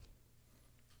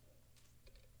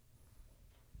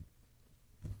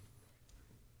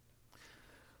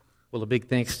Well, a big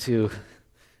thanks to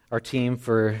our team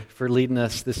for leading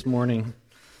us this morning.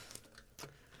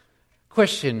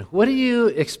 Question, what are you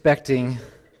expecting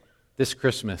this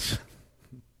Christmas?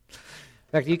 In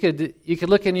fact, you could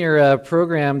look in your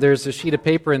program. There's a sheet of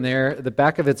paper in there. The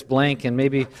back of it's blank, and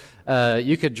maybe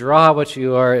you could draw what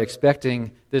you are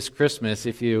expecting this Christmas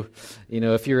if you're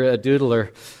a doodler.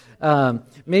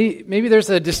 Maybe there's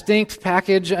a distinct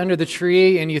package under the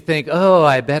tree, and you think, "Oh,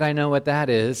 I bet I know what that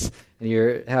is," and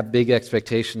you have big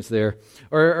expectations there.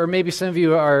 Or maybe some of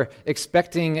you are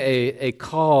expecting a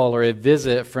call or a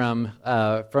visit from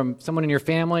someone in your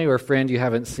family or a friend you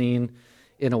haven't seen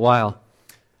in a while.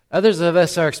 Others of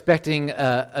us are expecting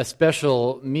a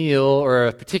special meal or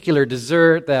a particular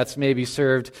dessert that's maybe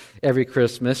served every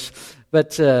Christmas.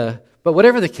 But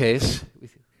whatever the case, we'd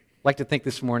like to think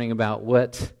this morning about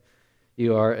what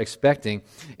you are expecting.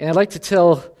 And I'd like to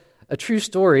tell a true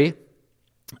story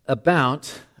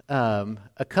about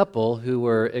a couple who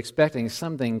were expecting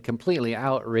something completely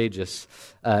outrageous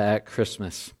at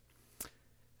Christmas.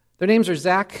 Their names are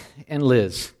Zach and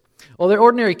Liz. Well, they're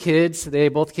ordinary kids. They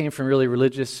both came from really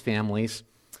religious families.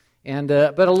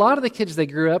 But a lot of the kids they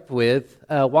grew up with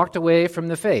walked away from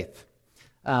the faith.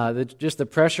 Just the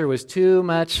pressure was too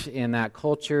much in that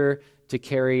culture to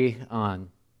carry on.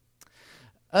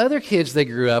 Other kids they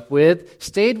grew up with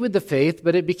stayed with the faith,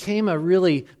 but it became a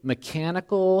really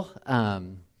mechanical,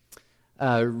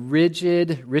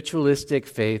 rigid, ritualistic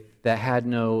faith that had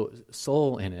no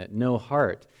soul in it, no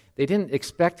heart. They didn't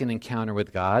expect an encounter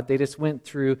with God. They just went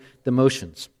through the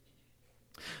motions.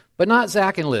 But not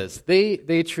Zach and Liz.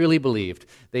 They truly believed.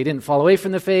 They didn't fall away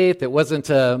from the faith. It wasn't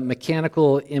a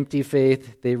mechanical, empty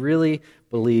faith. They really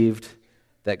believed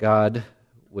that God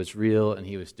was real and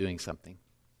He was doing something.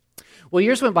 Well,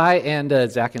 years went by,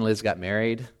 and Zach and Liz got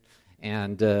married,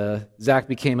 and Zach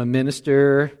became a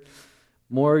minister.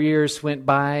 More years went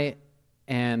by,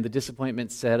 and the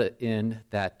disappointment set in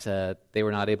that they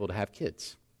were not able to have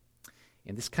kids.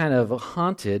 And this kind of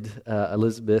haunted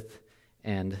Elizabeth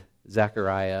and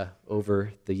Zachariah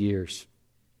over the years.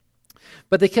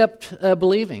 But they kept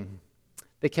believing.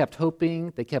 They kept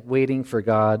hoping. They kept waiting for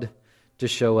God to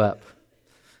show up.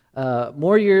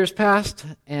 More years passed,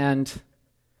 and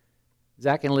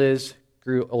Zach and Liz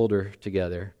grew older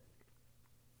together.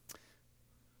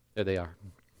 There they are.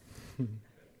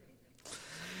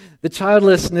 The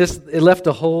childlessness, it left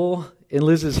a hole in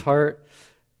Liz's heart,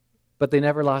 but they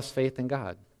never lost faith in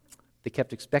God. They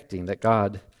kept expecting that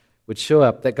God would show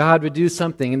up, that God would do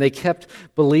something, and they kept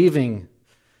believing.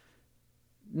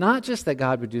 Not just that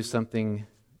God would do something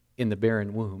in the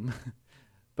barren womb,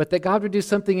 but that God would do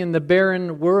something in the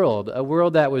barren world, a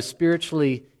world that was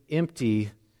spiritually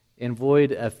empty and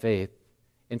void of faith.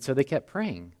 And so they kept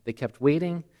praying. They kept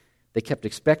waiting. They kept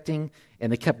expecting,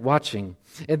 and they kept watching.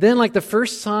 And then, like the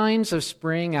first signs of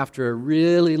spring after a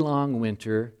really long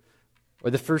winter,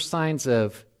 or the first signs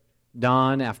of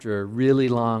dawn after a really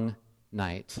long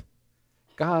night,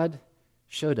 God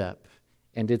showed up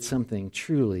and did something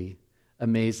truly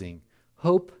amazing.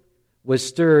 Hope was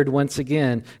stirred once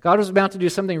again. God was about to do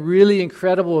something really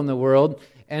incredible in the world,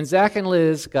 and Zach and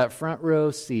Liz got front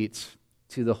row seats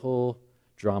to the whole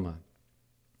drama.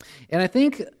 And I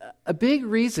think a big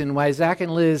reason why Zach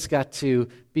and Liz got to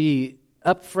be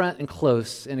up front and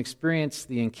close and experience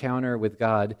the encounter with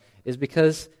God is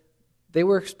because they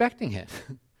were expecting it.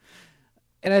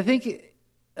 And I think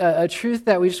a truth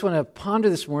that we just want to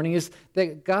ponder this morning is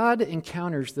that God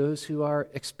encounters those who are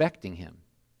expecting Him.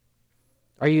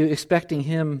 Are you expecting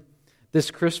Him this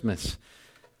Christmas?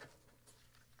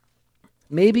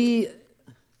 Maybe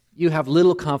you have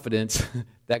little confidence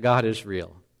that God is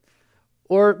real.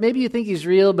 Or maybe you think He's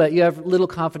real, but you have little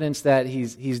confidence that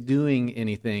He's doing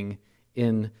anything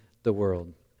in the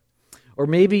world. Or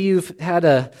maybe you've had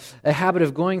a habit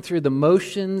of going through the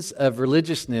motions of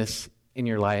religiousness in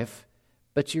your life,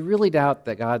 but you really doubt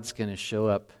that God's going to show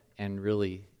up and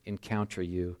really encounter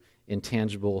you in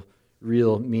tangible,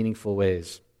 real, meaningful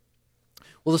ways.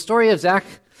 Well, the story of Zach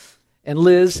and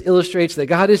Liz illustrates that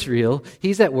God is real,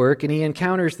 He's at work, and He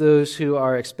encounters those who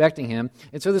are expecting Him.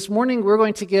 And so this morning we're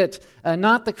going to get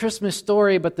not the Christmas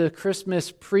story, but the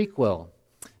Christmas prequel.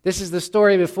 This is the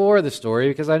story before the story,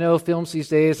 because I know films these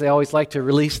days, they always like to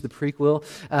release the prequel.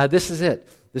 This is it,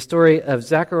 the story of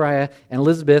Zachariah and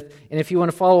Elizabeth. And if you want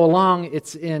to follow along,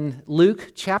 it's in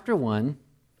Luke chapter 1.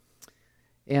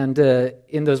 And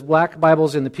in those black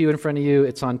Bibles in the pew in front of you,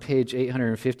 it's on page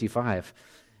 855.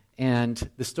 And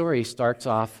the story starts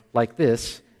off like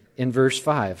this in verse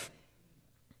 5.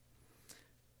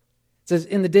 It says,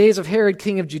 "In the days of Herod,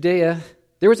 king of Judea,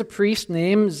 there was a priest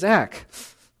named Zach,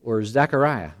 or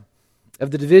Zachariah,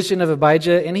 of the division of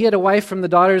Abijah, and he had a wife from the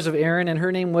daughters of Aaron, and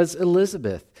her name was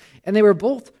Elizabeth. And they were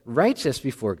both righteous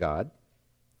before God.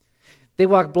 They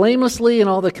walked blamelessly in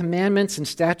all the commandments and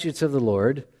statutes of the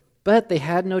Lord, but they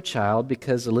had no child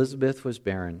because Elizabeth was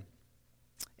barren,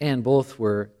 and both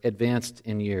were advanced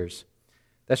in years.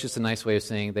 That's just a nice way of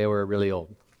saying they were really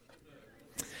old.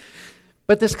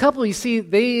 But this couple, you see,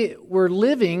 they were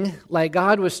living like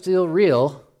God was still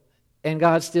real, and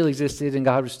God still existed, and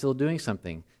God was still doing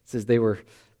something. It says they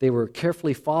were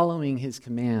carefully following his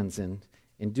commands and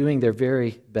doing their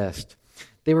very best.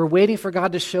 They were waiting for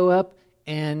God to show up,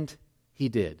 and he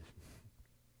did.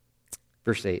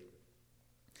 Verse 8.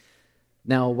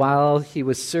 Now, while he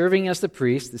was serving as the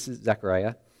priest, this is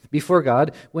Zechariah, before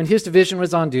God, when his division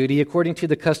was on duty, according to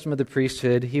the custom of the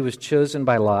priesthood, he was chosen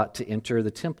by lot to enter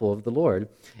the temple of the Lord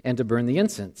and to burn the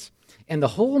incense. And the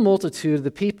whole multitude of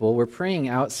the people were praying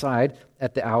outside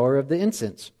at the hour of the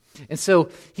incense. And so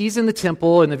he's in the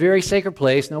temple in the very sacred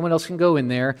place. No one else can go in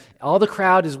there. All the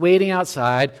crowd is waiting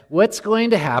outside. What's going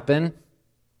to happen?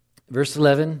 Verse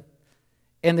 11,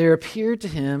 and there appeared to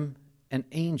him an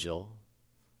angel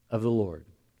of the Lord,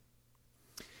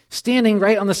 standing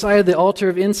right on the side of the altar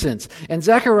of incense. And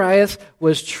Zacharias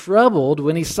was troubled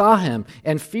when he saw him,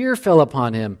 and fear fell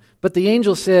upon him. But the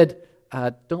angel said,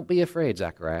 don't be afraid,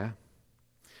 Zechariah,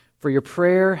 for your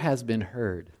prayer has been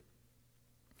heard.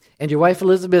 And your wife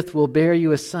Elizabeth will bear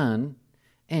you a son,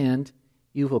 and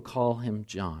you will call him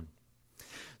John.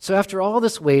 So after all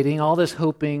this waiting, all this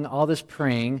hoping, all this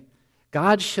praying,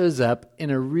 God shows up in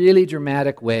a really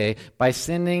dramatic way by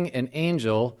sending an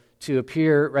angel to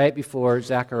appear right before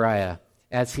Zechariah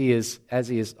as he is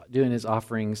doing his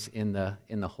offerings in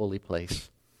the holy place.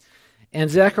 And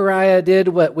Zechariah did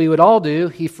what we would all do.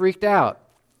 He freaked out.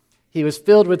 He was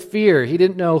filled with fear. He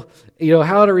didn't know,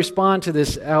 how to respond to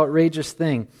this outrageous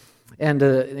thing. And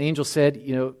the angel said,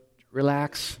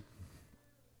 relax.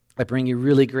 I bring you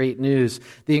really great news.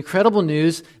 The incredible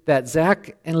news that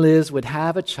Zach and Liz would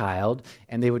have a child,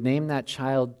 and they would name that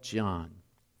child John.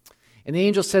 And the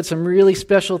angel said some really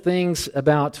special things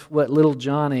about what little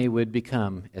Johnny would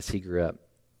become as he grew up.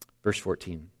 Verse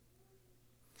 14.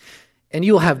 And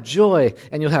you will have joy,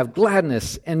 and you'll have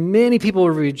gladness, and many people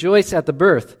will rejoice at the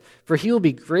birth, for he will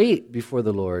be great before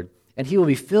the Lord, and he will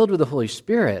be filled with the Holy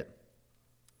Spirit.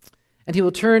 And he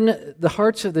will turn the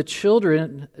hearts of the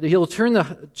children, he will turn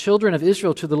the children of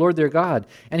Israel to the Lord their God,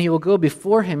 and he will go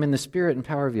before him in the spirit and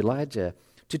power of Elijah,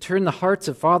 to turn the hearts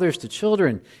of fathers to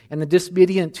children, and the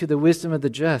disobedient to the wisdom of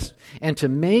the just, and to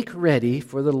make ready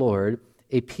for the Lord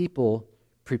a people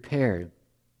prepared.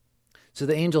 So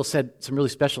the angel said some really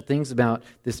special things about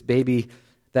this baby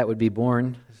that would be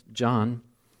born, John.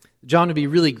 John would be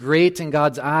really great in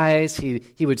God's eyes.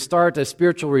 He would start a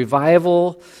spiritual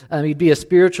revival. He'd be a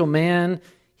spiritual man.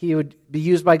 He would be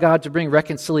used by God to bring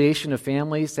reconciliation of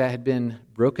families that had been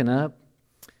broken up.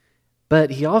 But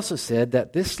he also said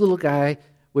that this little guy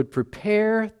would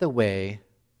prepare the way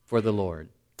for the Lord.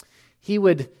 He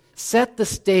would set the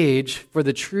stage for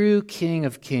the true King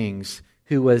of Kings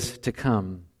who was to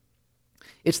come.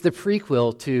 It's the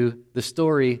prequel to the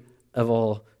story of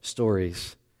all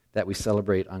stories that we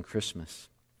celebrate on Christmas.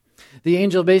 The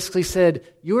angel basically said,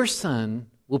 your son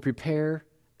will prepare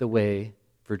the way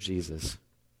for Jesus.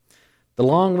 The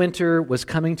long winter was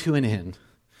coming to an end.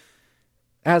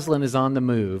 Aslan is on the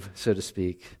move, so to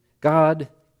speak. God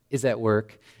is at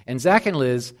work. And Zach and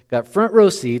Liz got front row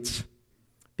seats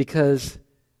because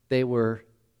they were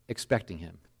expecting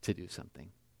him to do something.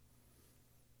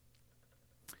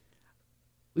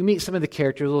 We meet some of the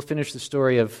characters. We'll finish the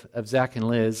story of Zach and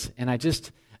Liz. And I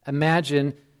just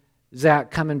imagine Zach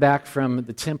coming back from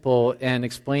the temple and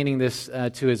explaining this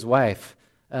to his wife.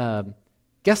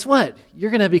 Guess what?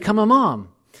 You're going to become a mom.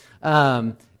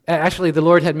 Actually, the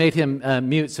Lord had made him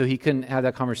mute, so he couldn't have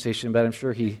that conversation, but I'm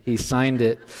sure he signed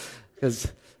it, because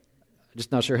I'm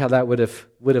just not sure how that would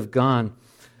have gone.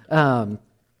 But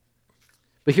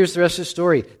here's the rest of the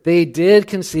story. They did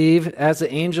conceive, as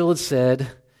the angel had said,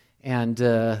 and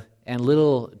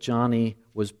little Johnny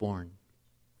was born.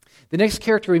 The next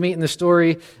character we meet in the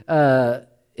story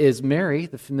is Mary,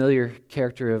 the familiar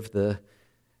character of the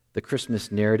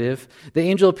Christmas narrative. The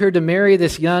angel appeared to Mary,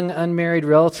 this young unmarried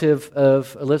relative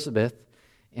of Elizabeth,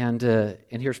 and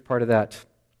here's part of that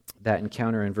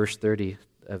encounter in verse 30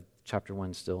 of chapter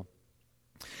 1 still.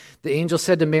 The angel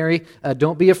said to Mary,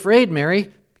 don't be afraid,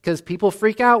 Mary, because people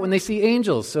freak out when they see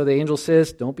angels. So the angel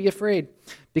says, don't be afraid,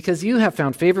 because you have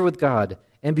found favor with God,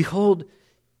 and behold,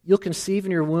 you'll conceive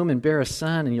in your womb and bear a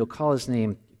son, and you'll call his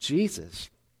name Jesus.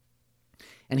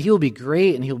 And he will be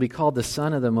great, and he will be called the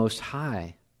Son of the Most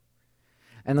High.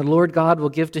 And the Lord God will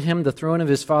give to him the throne of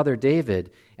his father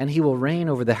David, and he will reign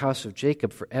over the house of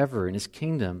Jacob forever. In his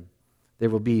kingdom there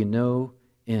will be no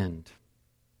end.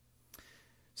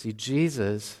 See,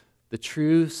 Jesus, the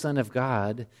true Son of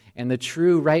God and the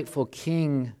true rightful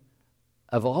King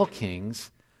of all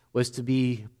kings, was to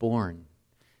be born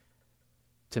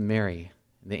to Mary.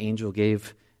 And the angel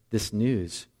gave this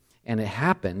news. And it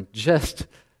happened just,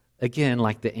 again,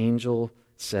 like the angel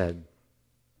said.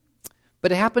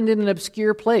 But it happened in an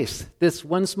obscure place. This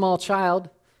one small child,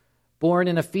 born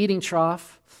in a feeding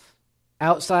trough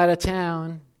outside of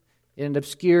town, in an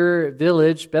obscure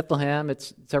village, Bethlehem.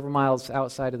 It's several miles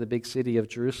outside of the big city of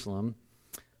Jerusalem.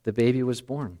 The baby was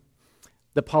born.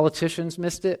 The politicians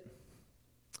missed it.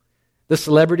 The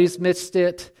celebrities missed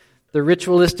it. The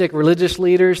ritualistic religious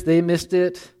leaders, they missed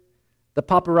it. The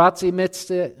paparazzi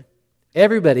missed it.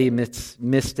 Everybody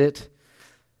missed it.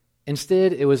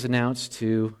 Instead, it was announced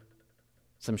to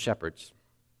some shepherds.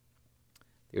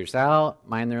 They were just out,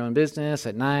 mind their own business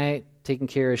at night, taking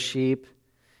care of sheep,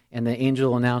 and the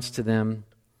angel announced to them,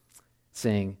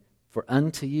 saying, "For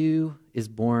unto you is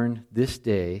born this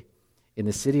day in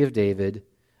the city of David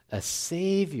a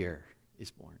Savior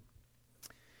is born.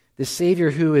 The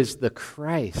Savior who is the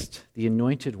Christ, the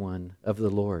anointed one of the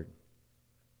Lord."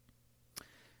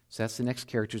 So that's the next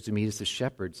characters we meet is the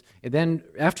shepherds. And then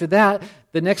after that,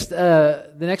 the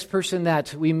next person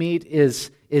that we meet is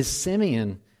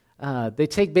Simeon. They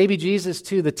take baby Jesus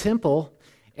to the temple,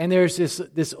 and there's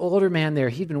this older man there.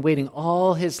 He'd been waiting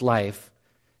all his life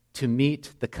to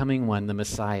meet the coming one, the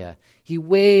Messiah. He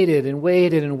waited and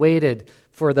waited and waited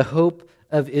for the hope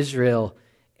of Israel,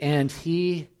 and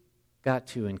he got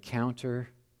to encounter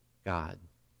God.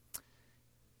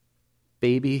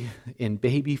 In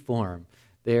baby form,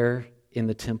 there in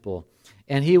the temple.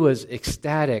 And he was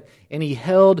ecstatic. And he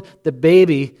held the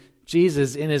baby,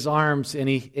 Jesus, in his arms, and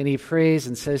he prays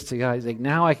and says to God, he's like,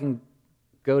 "Now I can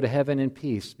go to heaven in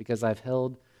peace because I've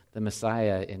held the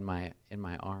Messiah in my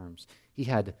arms." He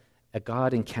had a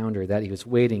God encounter that he was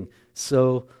waiting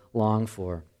so long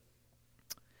for.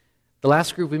 The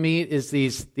last group we meet is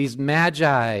these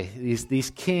magi,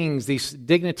 these kings, these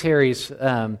dignitaries,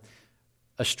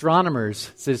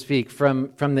 astronomers, so to speak,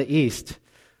 from the east.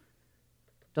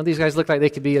 Don't these guys look like they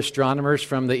could be astronomers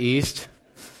from the east?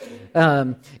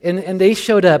 And they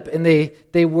showed up and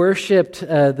they worshipped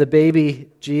the baby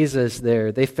Jesus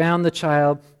there. They found the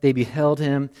child, they beheld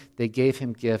him, they gave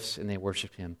him gifts, and they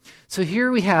worshiped him. So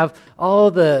here we have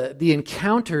all the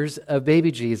encounters of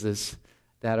baby Jesus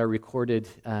that are recorded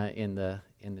in the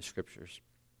scriptures.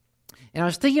 And I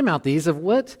was thinking about these, of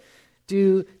what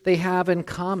do they have in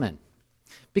common?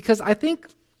 Because I think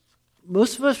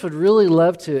most of us would really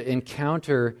love to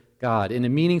encounter God in a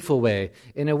meaningful way,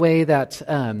 in a way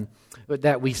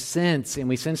that we sense, and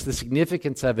we sense the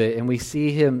significance of it, and we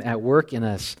see him at work in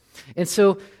us. And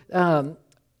so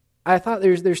I thought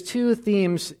there's two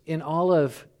themes in all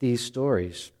of these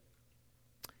stories.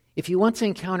 If you want to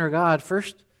encounter God,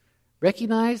 first,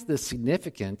 recognize the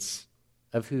significance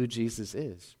of who Jesus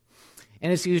is.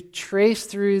 And as you trace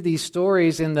through these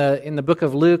stories in the book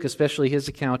of Luke, especially his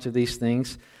account of these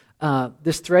things,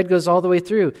 this thread goes all the way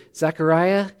through.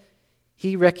 Zechariah,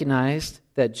 he recognized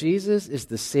that Jesus is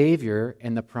the Savior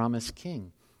and the promised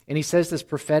King. And he says this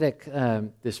prophetic,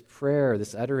 this prayer,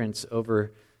 this utterance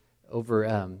over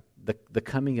the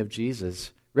coming of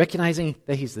Jesus, recognizing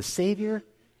that he's the Savior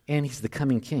and he's the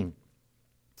coming King.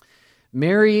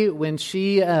 Mary, when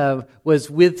she was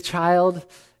with child,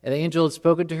 and the angel had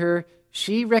spoken to her,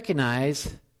 she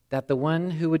recognized that the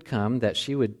one who would come, that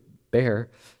she would bear,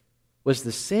 was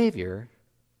the Savior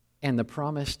and the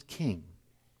promised King.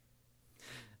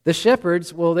 The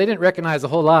shepherds, well, they didn't recognize a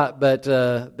whole lot, but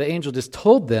the angel just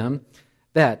told them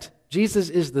that Jesus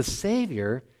is the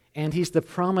Savior and he's the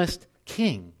promised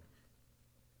King.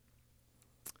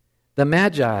 The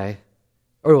Magi,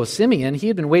 Simeon, he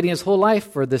had been waiting his whole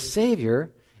life for the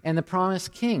Savior and the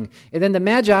promised King. And then the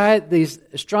Magi, these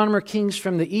astronomer kings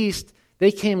from the east,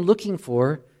 they came looking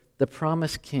for the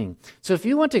promised King. So if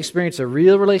you want to experience a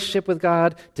real relationship with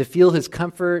God, to feel his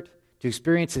comfort, to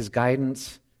experience his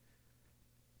guidance,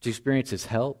 to experience his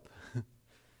help,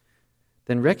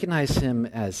 then recognize him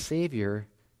as Savior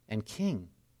and King.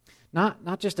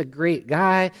 Not just a great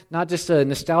guy, not just a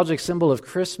nostalgic symbol of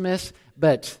Christmas,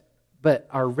 but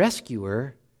our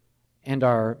rescuer and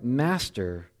our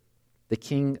master, the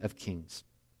King of Kings.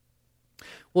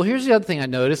 Well, here's the other thing I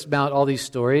noticed about all these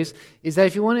stories, is that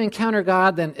if you want to encounter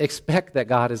God, then expect that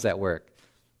God is at work.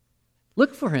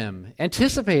 Look for him.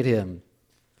 Anticipate him.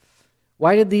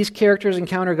 Why did these characters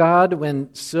encounter God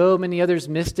when so many others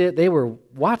missed it? They were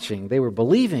watching. They were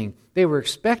believing. They were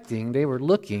expecting. They were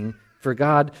looking for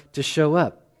God to show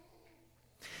up.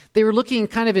 They were looking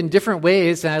kind of in different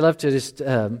ways, and I love to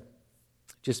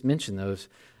just mention those.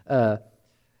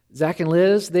 Zach and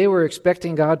Liz, they were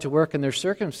expecting God to work in their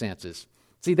circumstances.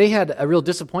 See, they had a real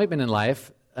disappointment in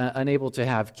life, unable to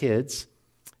have kids.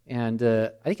 And I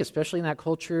think especially in that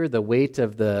culture, the weight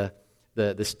of the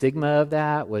stigma of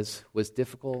that was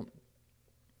difficult.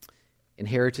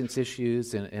 Inheritance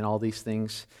issues and all these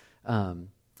things.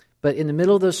 But in the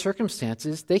middle of those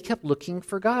circumstances, they kept looking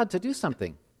for God to do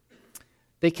something.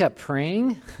 They kept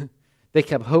praying. They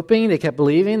kept hoping. They kept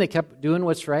believing. They kept doing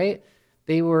what's right.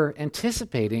 They were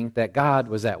anticipating that God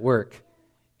was at work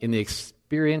in the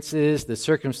experiences, the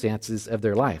circumstances of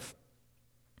their life.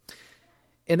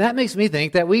 And that makes me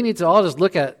think that we need to all just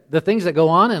look at the things that go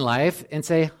on in life and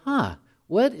say,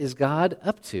 what is God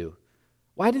up to?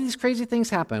 Why do these crazy things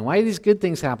happen? Why do these good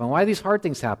things happen? Why do these hard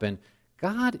things happen?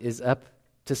 God is up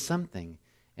to something.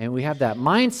 And we have that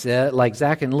mindset, like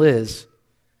Zach and Liz,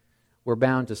 we're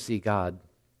bound to see God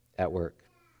at work.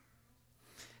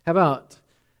 How about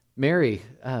Mary?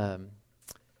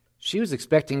 She was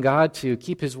expecting God to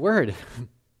keep his word.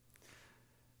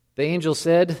 The angel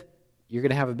said, you're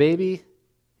going to have a baby.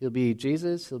 He'll be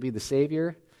Jesus. He'll be the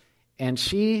Savior. And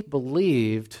she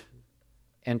believed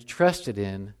and trusted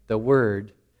in the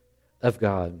word of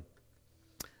God.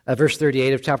 Verse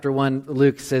 38 of chapter 1,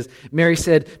 Luke says, Mary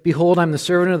said, behold, I'm the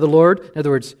servant of the Lord. In other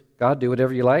words, God, do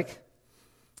whatever you like.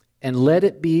 And let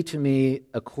it be to me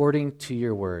according to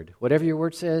your word. Whatever your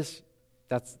word says,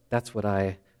 that's what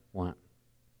I want.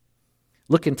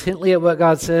 Look intently at what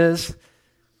God says,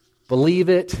 believe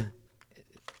it,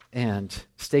 and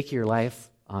stake your life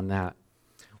on that.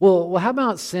 Well, how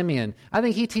about Simeon? I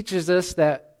think he teaches us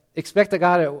that expect that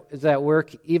God is at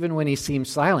work even when he seems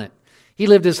silent. He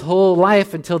lived his whole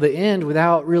life until the end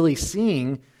without really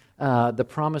seeing the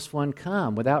promised one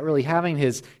come, without really having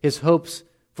his hopes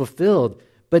fulfilled.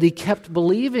 But he kept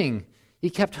believing, he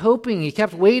kept hoping, he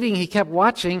kept waiting, he kept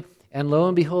watching, and lo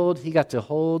and behold, he got to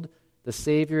hold the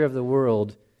Savior of the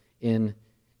world in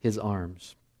his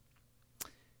arms.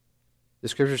 The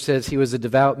scripture says he was a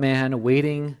devout man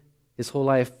waiting his whole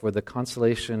life for the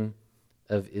consolation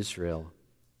of Israel.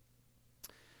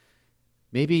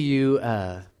 Maybe you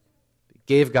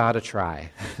gave God a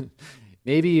try.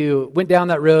 Maybe you went down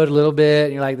that road a little bit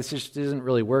and you're like, this just isn't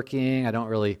really working. I don't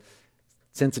really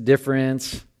sense a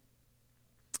difference.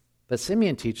 But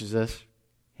Simeon teaches us,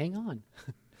 hang on.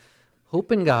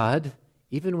 Hope in God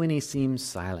even when he seems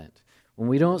silent. When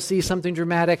we don't see something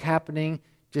dramatic happening,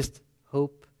 just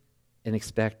hope and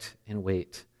expect and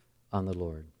wait on the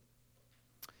Lord.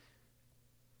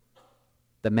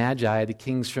 The Magi, the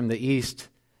kings from the east,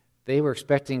 they were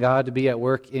expecting God to be at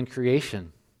work in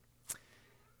creation.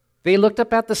 They looked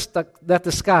up at the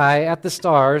sky, at the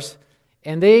stars,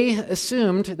 and they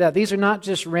assumed that these are not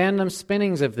just random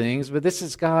spinnings of things, but this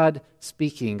is God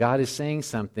speaking. God is saying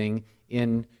something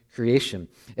in creation.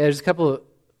 There's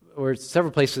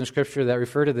several places in Scripture that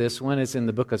refer to this. One is in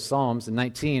the book of Psalms in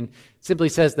 19. It simply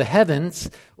says, the heavens,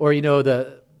 or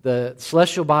the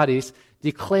celestial bodies,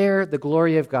 declare the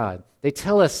glory of God. They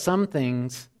tell us some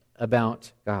things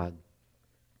about God.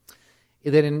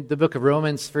 Then in the book of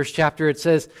Romans, first chapter, it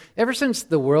says, ever since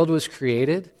the world was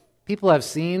created, people have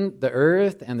seen the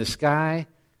earth and the sky,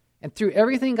 and through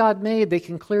everything God made, they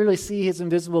can clearly see his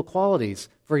invisible qualities.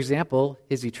 For example,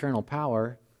 his eternal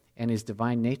power and his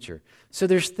divine nature. So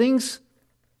there's things,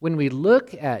 when we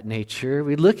look at nature,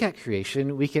 we look at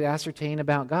creation, we can ascertain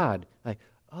about God. Like,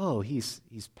 oh, he's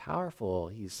powerful,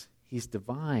 he's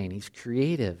divine, he's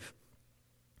creative.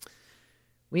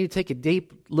 We need to take a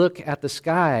deep look at the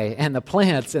sky and the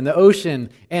plants and the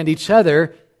ocean and each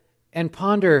other and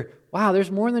ponder, wow,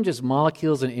 there's more than just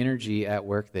molecules and energy at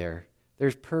work there.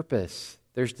 There's purpose,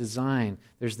 there's design,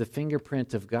 there's the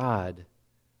fingerprint of God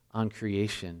on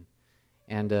creation.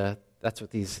 And that's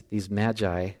what these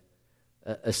magi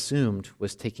assumed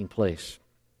was taking place.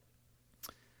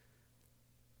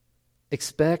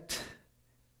 Expect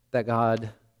that God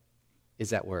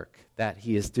is at work, that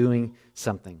he is doing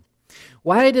something.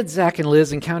 Why did Zach and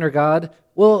Liz encounter God?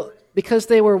 Well, because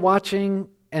they were watching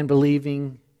and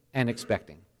believing and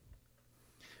expecting.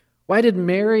 Why did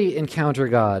Mary encounter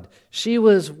God? She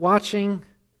was watching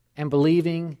and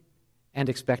believing and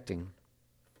expecting.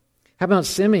 How about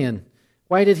Simeon?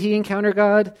 Why did he encounter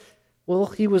God? Well,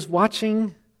 he was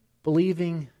watching,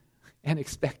 believing, and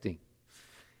expecting.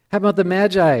 How about the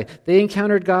Magi? They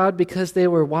encountered God because they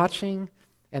were watching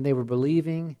and they were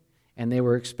believing and they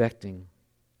were expecting.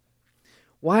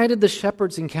 Why did the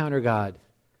shepherds encounter God?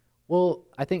 Well,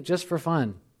 I think just for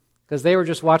fun, because they were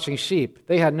just watching sheep.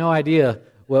 They had no idea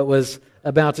what was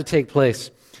about to take place.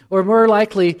 Or more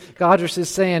likely, God is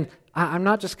just saying, I'm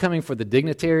not just coming for the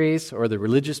dignitaries or the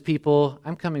religious people.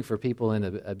 I'm coming for people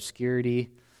in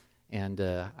obscurity, and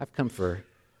I've come for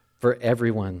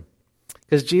everyone.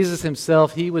 Because Jesus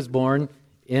himself, he was born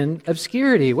in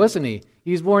obscurity, wasn't he?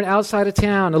 He was born outside of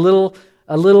town, a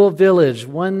little village,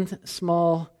 one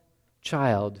small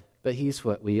child, but he's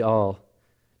what we all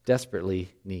desperately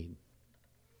need.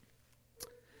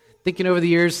 Thinking over the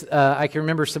years, I can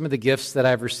remember some of the gifts that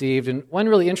I've received, and one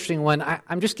really interesting one,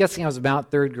 I'm just guessing I was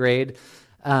about third grade.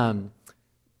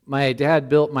 My dad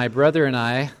built my brother and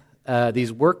I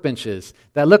these workbenches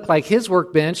that looked like his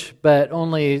workbench, but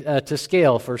only to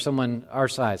scale for someone our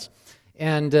size.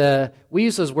 And we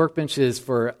used those workbenches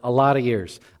for a lot of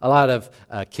years. A lot of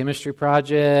chemistry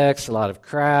projects, a lot of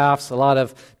crafts, a lot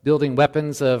of building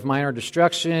weapons of minor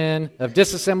destruction, of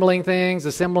disassembling things,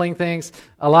 assembling things.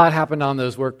 A lot happened on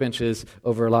those workbenches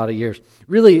over a lot of years.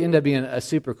 Really ended up being a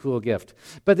super cool gift.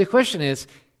 But the question is,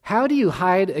 how do you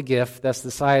hide a gift that's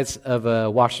the size of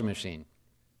a washing machine?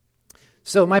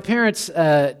 So my parents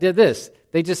did this.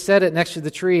 They just set it next to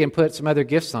the tree and put some other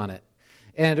gifts on it.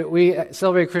 And we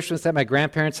celebrated Christmas at my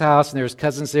grandparents' house, and there was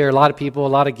cousins there, a lot of people, a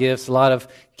lot of gifts, a lot of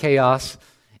chaos.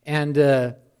 And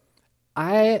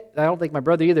I don't think my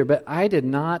brother either, but I did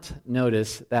not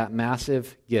notice that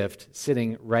massive gift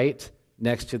sitting right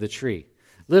next to the tree.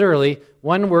 Literally,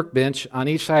 one workbench on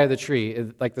each side of the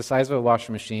tree, like the size of a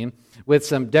washing machine, with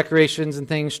some decorations and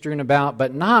things strewn about,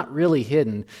 but not really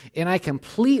hidden. And I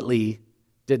completely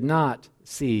did not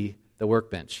see the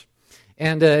workbench.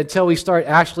 And until we start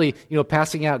actually,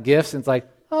 passing out gifts, and it's like,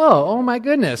 oh my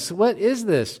goodness, what is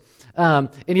this? And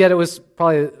yet it was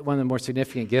probably one of the more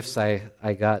significant gifts I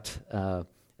got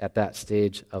at that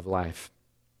stage of life.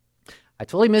 I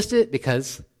totally missed it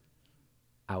because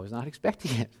I was not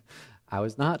expecting it. I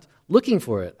was not looking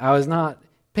for it. I was not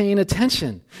paying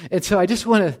attention. And so I just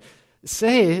want to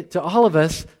say to all of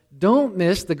us, don't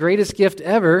miss the greatest gift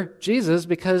ever, Jesus,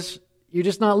 because you're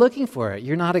just not looking for it.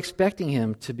 You're not expecting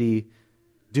him to be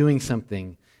doing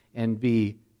something and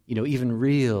be, even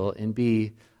real and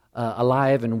be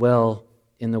alive and well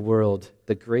in the world,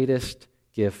 the greatest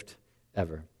gift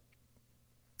ever.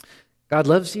 God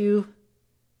loves you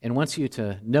and wants you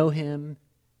to know him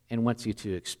and wants you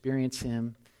to experience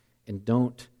him, and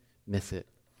don't miss it.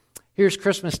 Here's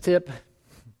Christmas tip.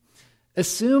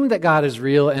 Assume that God is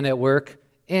real and at work,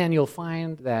 and you'll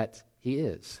find that he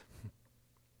is.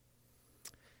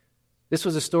 This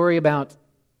was a story about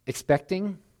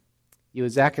expecting.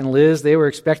 Zach and Liz, they were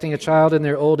expecting a child in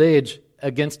their old age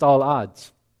against all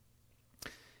odds.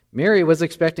 Mary was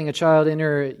expecting a child in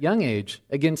her young age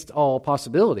against all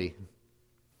possibility.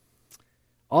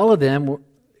 All of them,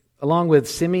 along with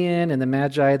Simeon and the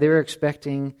Magi, they were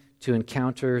expecting to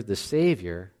encounter the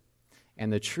Savior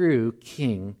and the true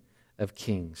King of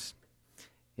Kings.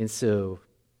 And so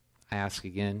I ask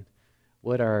again,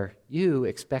 what are you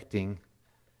expecting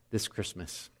this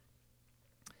Christmas?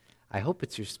 I hope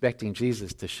you're expecting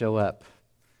Jesus to show up,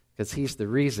 because he's the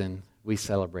reason we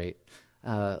celebrate.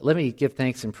 Let me give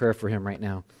thanks and prayer for him right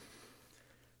now.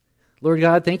 Lord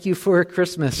God, thank you for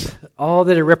Christmas, all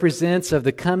that it represents of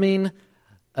the coming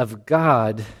of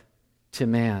God to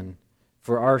man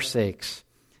for our sakes.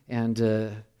 And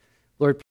Lord,